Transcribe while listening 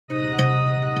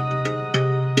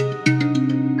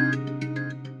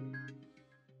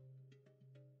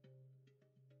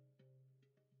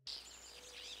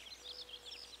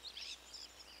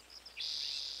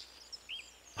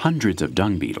Hundreds of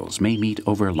dung beetles may meet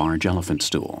over a large elephant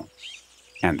stool,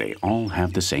 and they all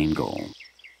have the same goal.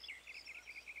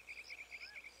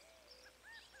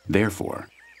 Therefore,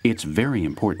 it's very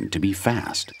important to be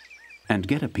fast and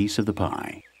get a piece of the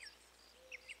pie.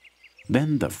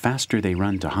 Then the faster they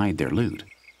run to hide their loot,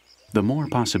 the more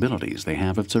possibilities they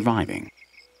have of surviving.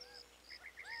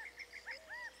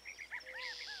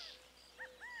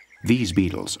 These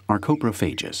beetles are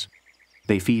coprophagous.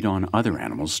 They feed on other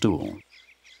animals' stool.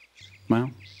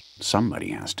 Well, somebody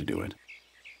has to do it.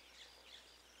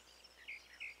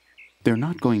 They're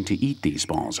not going to eat these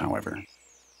balls, however.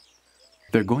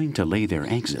 They're going to lay their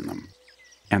eggs in them,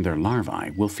 and their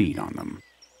larvae will feed on them.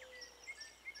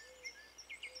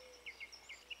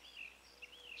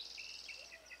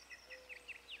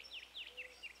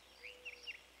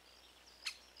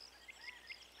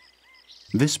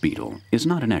 This beetle is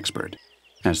not an expert,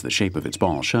 as the shape of its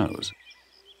ball shows,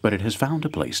 but it has found a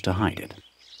place to hide it.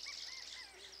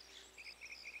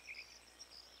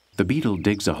 The beetle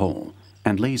digs a hole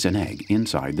and lays an egg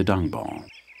inside the dung ball.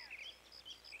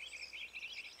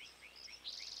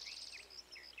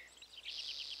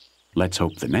 Let's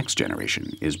hope the next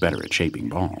generation is better at shaping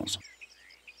balls.